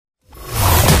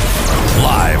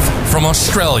from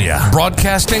Australia,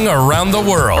 broadcasting around the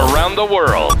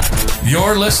world.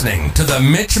 You're listening to The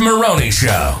Mitch Moroney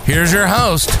Show. Here's your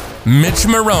host, Mitch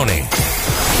Moroney.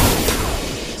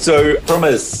 So from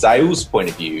a sales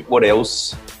point of view, what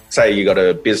else? Say you got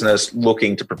a business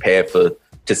looking to prepare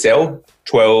to sell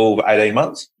 12, 18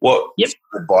 months. What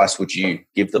advice would you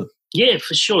give them? Yeah,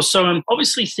 for sure. So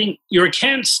obviously think your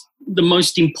account's the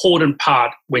most important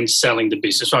part when selling the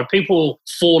business, right? People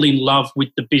fall in love with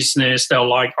the business. They're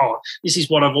like, oh, this is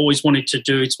what I've always wanted to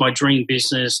do. It's my dream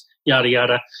business, yada,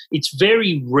 yada. It's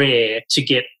very rare to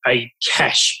get a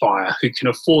cash buyer who can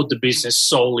afford the business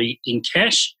solely in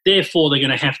cash. Therefore, they're going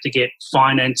to have to get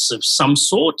finance of some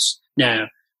sorts. Now,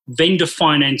 vendor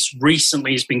finance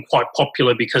recently has been quite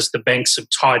popular because the banks have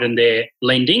tightened their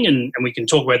lending, and we can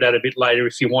talk about that a bit later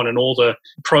if you want, and all the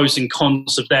pros and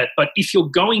cons of that. But if you're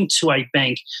going to a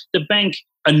bank, the bank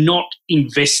are not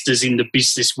investors in the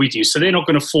business with you. So they're not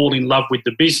going to fall in love with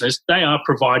the business. They are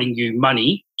providing you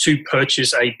money to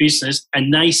purchase a business,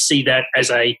 and they see that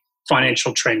as a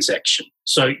financial transaction.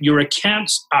 So your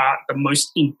accounts are the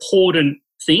most important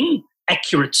thing.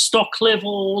 Accurate stock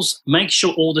levels, make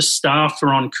sure all the staff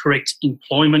are on correct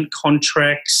employment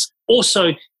contracts.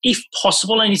 Also, if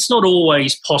possible, and it's not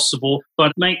always possible,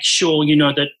 but make sure you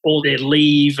know that all their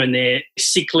leave and their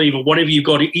sick leave or whatever you've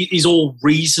got is all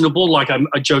reasonable. Like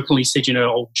I jokingly said,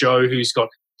 old Joe who's got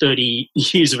 30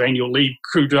 years of annual leave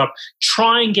crewed up.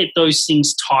 Try and get those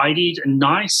things tidied and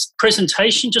nice.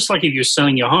 Presentation, just like if you're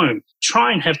selling your home,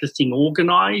 try and have the thing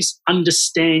organized,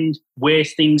 understand where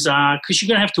things are, because you're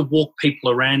going to have to walk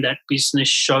people around that business,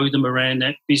 show them around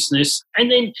that business. And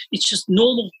then it's just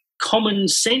normal common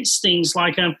sense things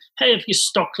like have your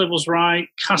stock levels right,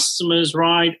 customers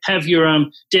right, have your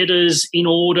debtors in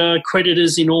order,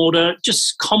 creditors in order,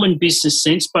 just common business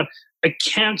sense. But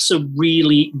accounts are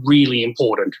really, really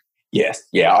important. Yes,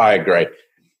 yeah, I agree.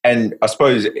 And I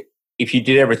suppose if you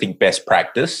did everything best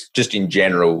practice, just in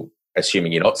general,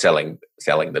 assuming you're not selling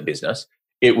the business,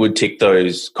 it would tick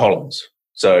those columns.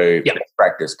 So best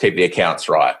practice, keep the accounts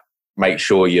right, make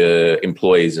sure your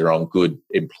employees are on good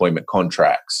employment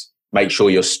contracts, make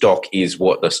sure your stock is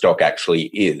what the stock actually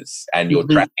is and you're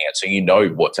tracking it so you know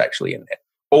what's actually in there.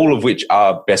 All of which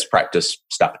are best practice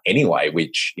stuff anyway,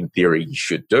 which in theory you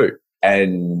should do.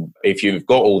 And if you've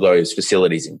got all those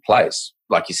facilities in place,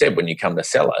 like you said, when you come to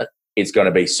sell it, it's going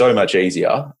to be so much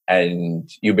easier and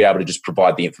you'll be able to just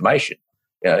provide the information.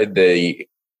 The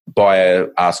buyer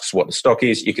asks what the stock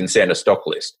is, you can send a stock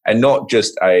list and not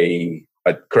just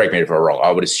correct me if I'm wrong,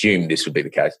 I would assume this would be the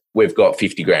case. We've got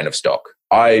 50 grand of stock.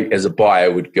 I, as a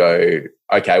buyer, would go,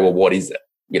 okay, well, what is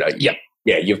it?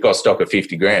 You've got stock of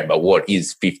 50 grand, but what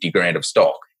is 50 grand of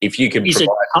stock? If you can provide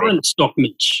it current stock,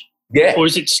 Mitch? Yeah. Or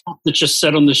is it stock that just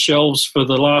sat on the shelves for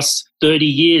the last 30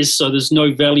 years so there's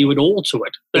no value at all to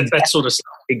it? That sort of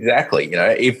stuff. Exactly.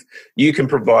 If you can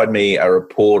provide me a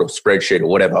report or spreadsheet or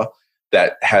whatever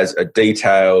that has a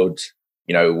detailed,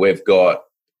 we've got,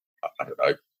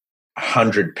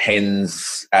 100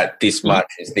 pens at this much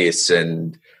is this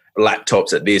and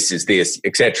laptops at this is this,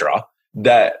 etc.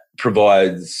 That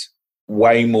provides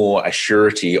way more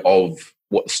surety of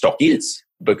what the stock is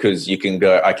because you can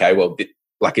go, okay, well,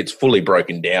 it's fully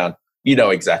broken down. You know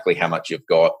exactly how much you've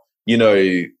got. You know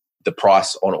the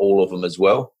price on all of them as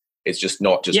well. It's just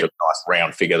not just a nice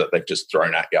round figure that they've just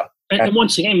thrown at you. And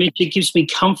once again, Mitch, it gives me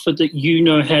comfort that you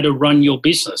know how to run your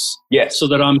business. Yes. So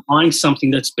that I'm buying something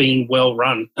that's being well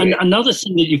run. And another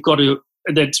thing that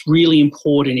that's really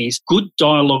important is good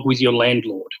dialogue with your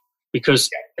landlord. Because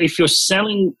if you're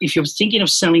thinking of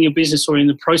selling a business or in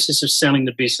the process of selling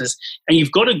the business and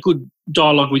you've got a good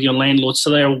dialogue with your landlord so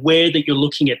they're aware that you're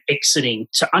looking at exiting,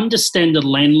 to understand the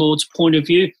landlord's point of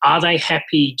view, are they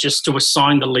happy just to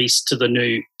assign the lease to the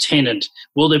new tenant?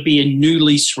 Will there be a new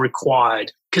lease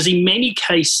required? Because in many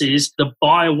cases, the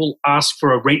buyer will ask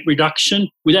for a rent reduction.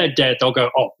 Without doubt, they'll go,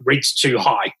 rent's too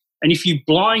high. And if you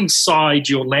blindside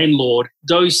your landlord,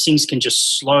 those things can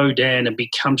just slow down and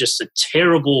become just a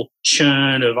terrible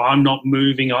churn of I'm not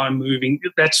moving, I'm moving,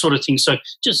 that sort of thing. So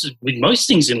just with most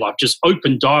things in life, just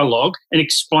open dialogue and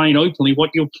explain openly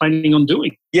what you're planning on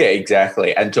doing. Yeah,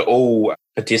 exactly. And to all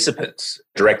participants,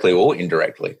 directly or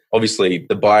indirectly. Obviously,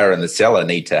 the buyer and the seller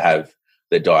need to have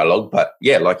the dialogue. But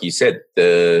yeah, like you said,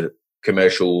 the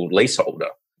commercial leaseholder,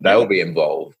 they'll be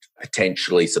involved.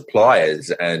 Potentially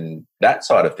suppliers and that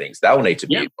side of things, they'll need to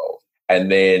be involved.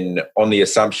 And then on the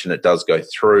assumption it does go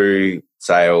through,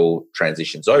 sale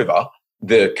transitions over,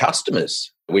 the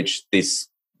customers, which this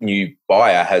new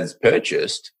buyer has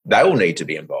purchased, they will need to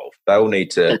be involved. They will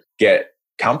need to get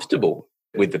comfortable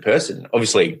with the person.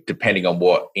 Obviously, depending on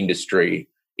what industry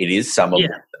it is some more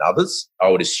than others. I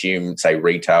would assume, say,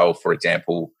 retail, for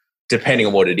example, depending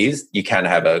on what it is, you can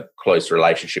have a close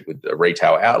relationship with a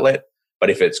retail outlet. But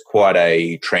if it's quite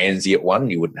a transient one,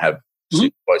 you wouldn't have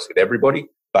super close with everybody.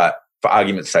 But for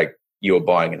argument's sake, you're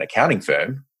buying an accounting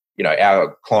firm, you know,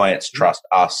 our clients trust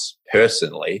us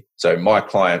personally. So my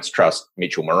clients trust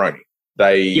Mitchell Moroney.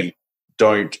 They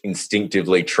don't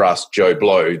instinctively trust Joe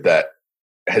Blow that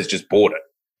has just bought it.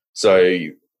 So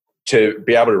to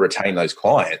be able to retain those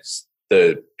clients,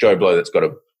 the Joe Blow that's got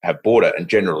to have bought it, and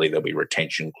generally there'll be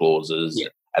retention clauses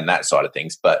and that side of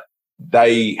things, but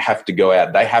they have to go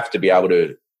out, they have to be able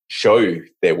to show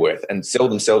their worth and sell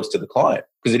themselves to the client,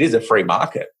 because it is a free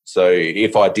market. So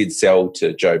if I did sell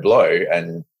to Joe Blow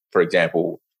and, for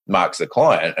example, Mark's the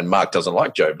client and Mark doesn't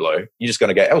like Joe Blow, you're just going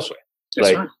to go elsewhere.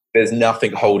 That's right. There's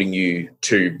nothing holding you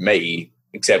to me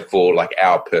except for like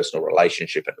our personal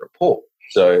relationship and rapport.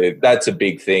 So that's a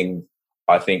big thing,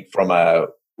 I think,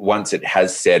 once it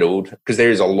has settled, because there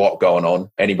is a lot going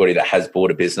on. Anybody that has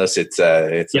bought a business, it's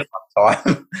a fun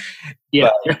time.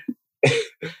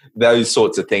 Those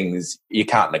sorts of things you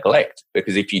can't neglect,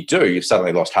 because if you do, you've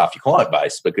suddenly lost half your client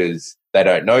base because they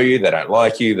don't know you, they don't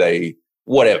like you, they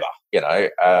whatever, you know.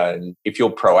 And if you're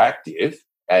proactive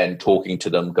and talking to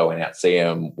them, going out, see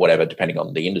them, whatever, depending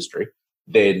on the industry,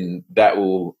 then that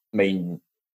will mean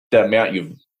the amount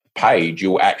you've paid,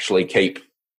 you'll actually keep,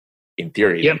 in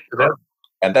theory.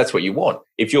 And that's what you want.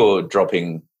 If you're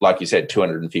dropping, like you said,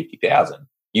 250,000,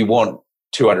 you want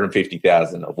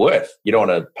 250,000 of worth. You don't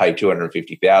want to pay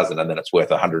 250,000 and then it's worth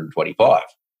 125.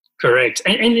 Correct.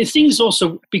 And the thing is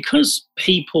also, because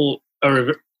people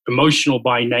are emotional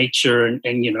by nature and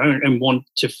you know, and want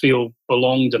to feel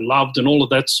belonged and loved and all of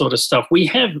that sort of stuff, we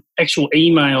have actual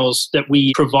emails that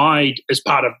we provide as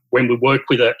part of when we work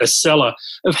with a seller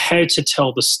of how to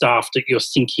tell the staff that you're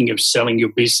thinking of selling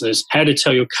your business, how to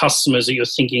tell your customers that you're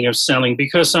thinking of selling.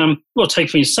 Because, well, take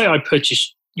for instance, say I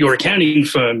purchased your accounting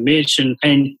firm, Mitch,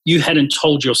 and you hadn't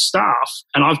told your staff,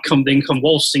 and I've come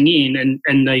waltzing in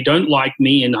and they don't like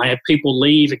me and I have people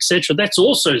leave, etc. That's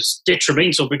also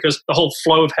detrimental, because the whole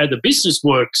flow of how the business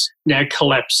works now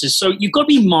collapses. So you've got to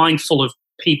be mindful of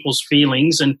people's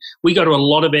feelings, and we go to a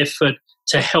lot of effort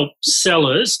to help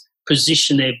sellers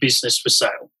position their business for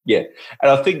sale. Yeah, and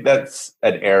I think that's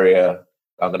an area,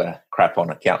 I'm going to crap on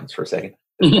accountants for a second,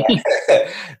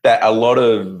 that a lot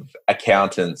of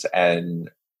accountants and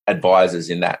advisors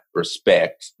in that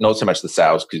respect, not so much the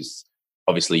sales, because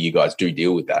obviously you guys do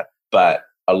deal with that, but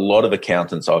a lot of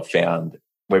accountants I've found,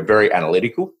 we're very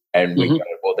analytical and we go,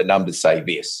 well, the numbers say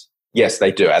this. Yes,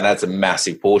 they do. And that's a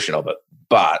massive portion of it.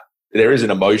 But there is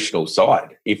an emotional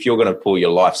side. If you're going to pull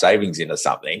your life savings into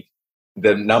something,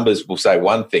 the numbers will say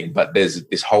one thing, but there's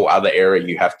this whole other area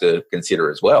you have to consider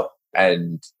as well.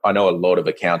 And I know a lot of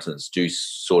accountants do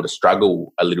sort of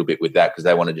struggle a little bit with that because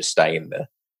they want to just stay in the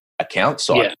account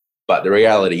side. Yeah. But the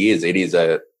reality is it is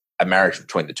a marriage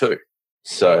between the two.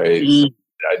 So you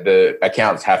know, the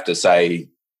accounts have to say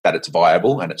that it's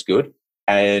viable and it's good,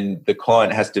 and the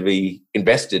client has to be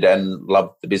invested and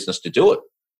love the business to do it.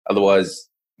 Otherwise,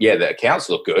 yeah, the accounts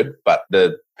look good, but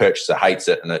the purchaser hates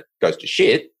it and it goes to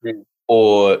shit.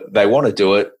 Or they want to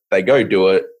do it, they go do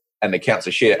it, and the accounts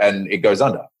are shit and it goes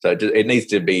under. So it needs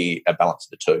to be a balance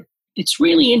of the two. It's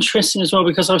really interesting as well,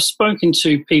 because I've spoken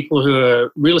to people who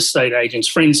are real estate agents,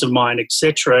 friends of mine,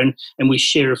 etc., and we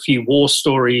share a few war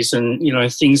stories and, you know,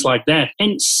 things like that.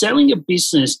 And selling a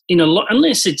business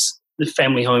unless it's the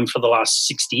family home for the last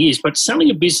 60 years, but selling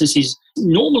a business is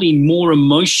normally more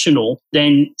emotional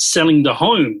than selling the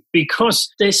home, because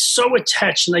they're so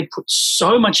attached and they put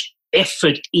so much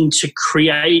effort into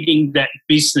creating that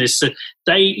business that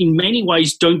they in many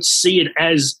ways don't see it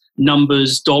as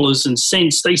numbers, dollars and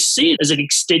cents. They see it as an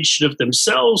extension of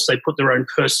themselves. They put their own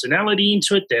personality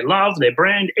into it, their love, their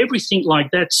brand, everything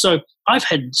like that. So I've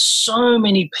had so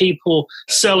many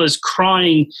sellers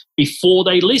crying before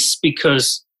they list,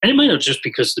 because, and it may not just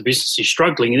because the business is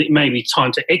struggling, it may be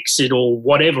time to exit or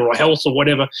whatever, or health or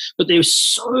whatever, but they're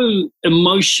so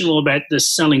emotional about the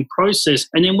selling process.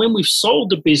 And then when we've sold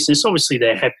the business, obviously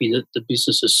they're happy that the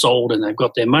business is sold and they've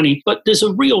got their money, but there's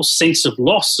a real sense of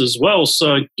loss as well.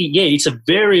 So yeah, it's a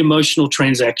very emotional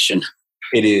transaction.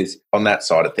 It is on that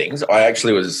side of things. I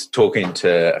actually was talking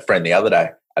to a friend the other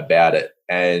day about it,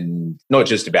 and not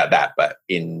just about that, but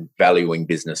in valuing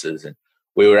businesses. And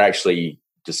we were actually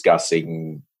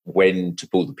discussing when to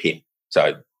pull the pin.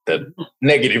 So the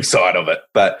negative side of it.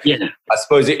 But yeah, I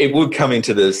suppose it would come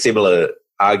into the similar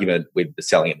argument with the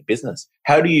selling of the business.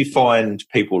 How do you find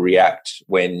people react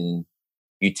when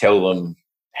you tell them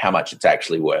how much it's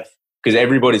actually worth? Because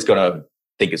everybody's going to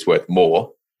think it's worth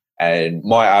more. And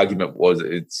my argument was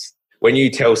when you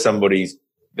tell somebody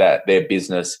that their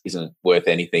business isn't worth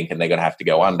anything and they're going to have to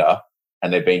go under,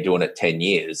 and they've been doing it 10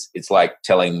 years, it's like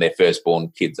telling their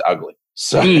firstborn kid's ugly.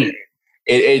 So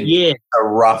it's a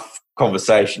rough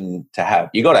conversation to have.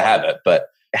 You got to have it, but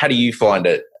how do you find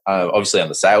it? Obviously on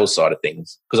the sales side of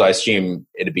things, because I assume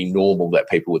it'd be normal that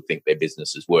people would think their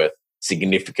business is worth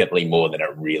significantly more than it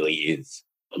really is.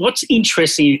 What's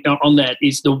interesting on that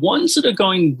is the ones that are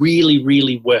going really,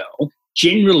 really well,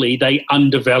 generally they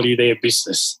undervalue their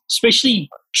business, especially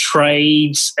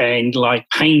trades and like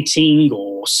painting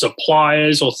or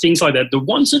suppliers or things like that. The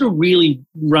ones that are really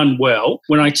run well,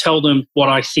 when I tell them what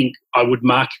I think I would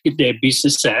market their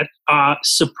business at, are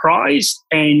surprised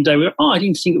and they were, I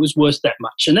didn't think it was worth that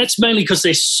much. And that's mainly because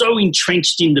they're so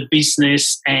entrenched in the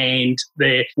business and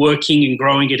they're working and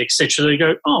growing it, etc. They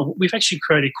go, we've actually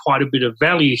created quite a bit of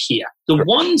value here. The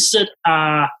ones that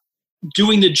are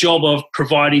doing the job of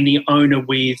providing the owner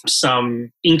with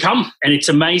some income, and it's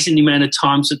amazing the amount of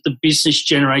times that the business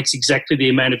generates exactly the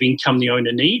amount of income the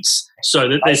owner needs, so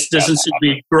that there doesn't seem to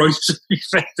be a growth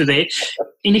factor there.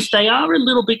 And if they are a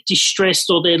little bit distressed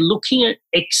or they're looking at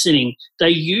exiting, they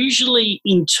usually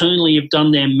internally have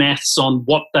done their maths on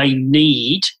what they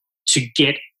need to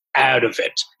get out of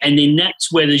it. And then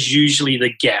that's where there's usually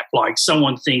the gap. Like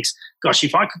someone thinks, gosh,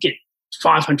 if I could get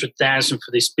 500,000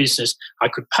 for this business, I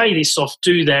could pay this off,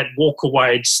 do that, walk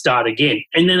away and start again.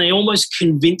 And then they almost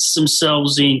convince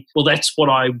themselves in, well, that's what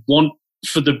I want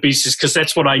for the business because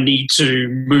that's what I need to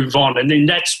move on. And then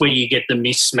that's where you get the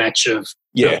mismatch of...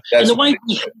 Yeah, that's and the way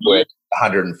we're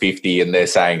 150 and they're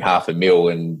saying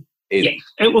 $500,000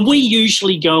 and we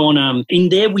usually go on, in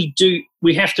there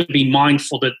we have to be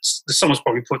mindful that someone's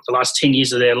probably put the last 10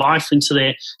 years of their life into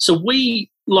there. So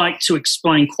we like to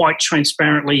explain quite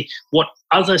transparently what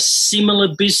other similar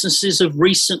businesses have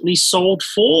recently sold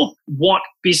for, what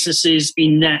businesses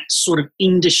in that sort of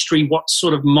industry, what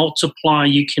sort of multiplier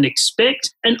you can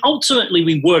expect. And ultimately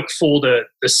we work for the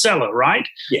seller, right?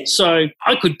 Yeah. So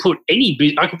I could put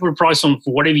a price on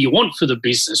for whatever you want for the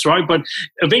business, right? But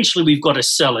eventually we've got to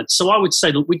sell it. So I would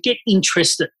say that we get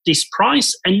interest at this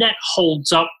price, and that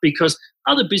holds up because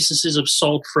other businesses have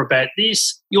sold for about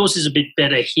this. Yours is a bit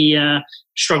better here,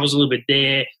 struggles a little bit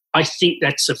there. I think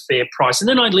that's a fair price. And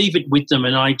then I leave it with them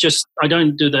and I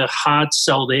don't do the hard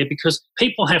sell there because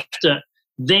people have to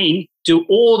then do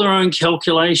all their own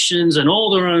calculations and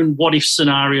all their own what-if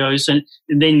scenarios and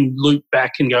then loop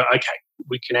back and go, okay,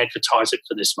 we can advertise it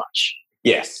for this much.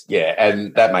 Yes, yeah,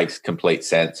 and that makes complete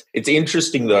sense. It's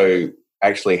interesting, though,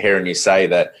 actually hearing you say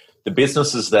that the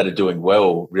businesses that are doing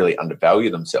well really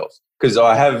undervalue themselves. Because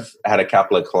I have had a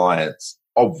couple of clients,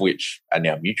 of which are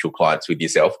now mutual clients with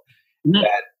yourself,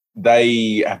 that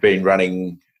they have been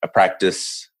running a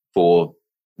practice for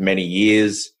many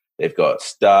years. They've got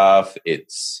staff.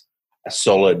 It's a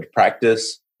solid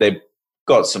practice. They've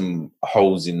got some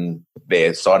holes in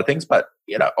their side of things, but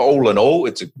all in all,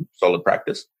 it's a solid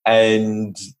practice.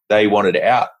 And they wanted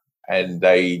out, and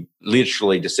they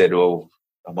literally just said, "Well,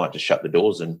 I might just shut the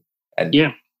doors and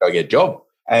go get a job."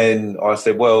 And I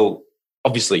said, "Well,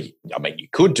 obviously, I mean, you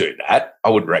could do that. I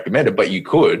wouldn't recommend it, but you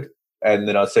could." And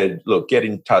then I said, "Look, get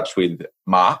in touch with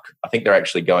Mark. I think they're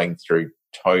actually going through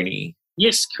Tony."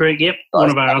 Yes, correct. Yep, one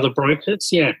of our other brokers.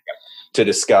 Yeah, to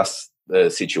discuss the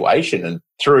situation, and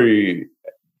through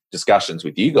discussions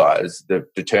with you guys, they've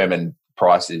determined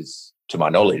prices, to my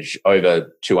knowledge,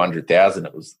 over 200,000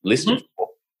 it was listed for.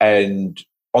 And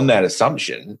on that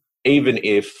assumption, even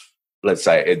if, let's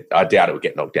say, I doubt it would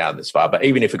get knocked down this far, but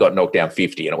even if it got knocked down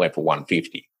 50 and it went for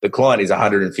 150, the client is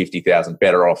 150,000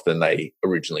 better off than they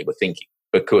originally were thinking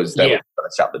because they were going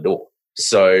to shut the door.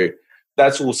 So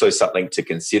that's also something to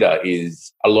consider.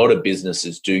 Is a lot of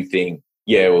businesses do think,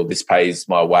 yeah, well, this pays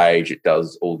my wage, it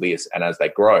does all this, and as they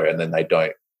grow, and then they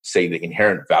don't see the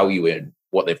inherent value in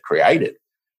what they've created.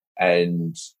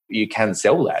 And you can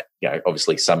sell that.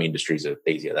 Obviously some industries are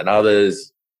easier than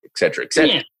others, et cetera, et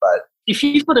cetera. Yeah. But if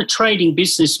you've got a trading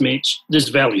business, Mitch, there's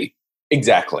value.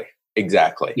 Exactly.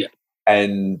 Yeah.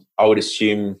 And I would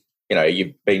assume,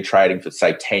 you've been trading for,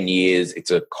 say, 10 years.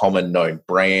 It's a common known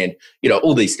brand.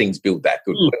 All these things build that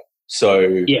goodwill.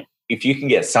 So if you can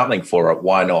get something for it,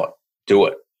 why not do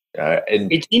it? And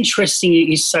it's interesting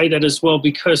you say that as well,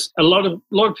 because a lot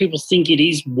of people think it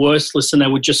is worthless and they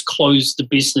would just close the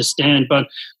business down. But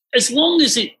as long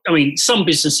as some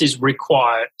businesses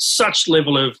require such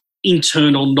level of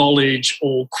internal knowledge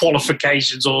or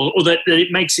qualifications or that it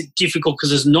makes it difficult because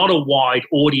there's not a wide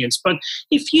audience. But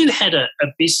if you had a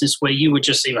business where you were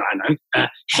just even, I don't know,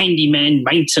 handyman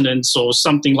maintenance or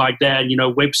something like that,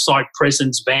 website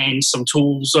presence, vans, some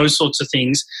tools, those sorts of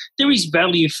things, there is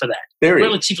value for that.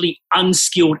 Relatively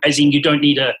unskilled, as in you don't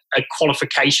need a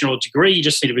qualification or degree, you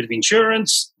just need a bit of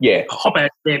insurance. Yeah. Hop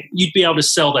out there, you'd be able to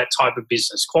sell that type of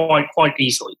business quite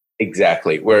easily.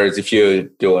 Exactly. Whereas if you're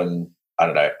doing, I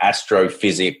don't know,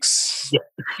 astrophysics,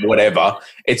 whatever,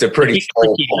 it's a pretty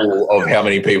small pool of how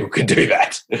many people could do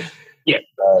that. Yeah.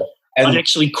 And I'd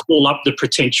actually call up the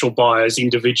potential buyers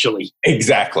individually.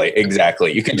 Exactly.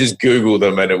 You could just Google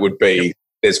them and it would be,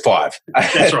 there's 5.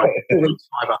 That's right.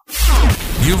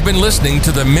 You've been listening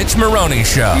to The Mitch Maroney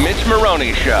Show. Mitch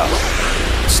Maroney Show.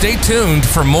 Stay tuned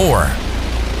for more.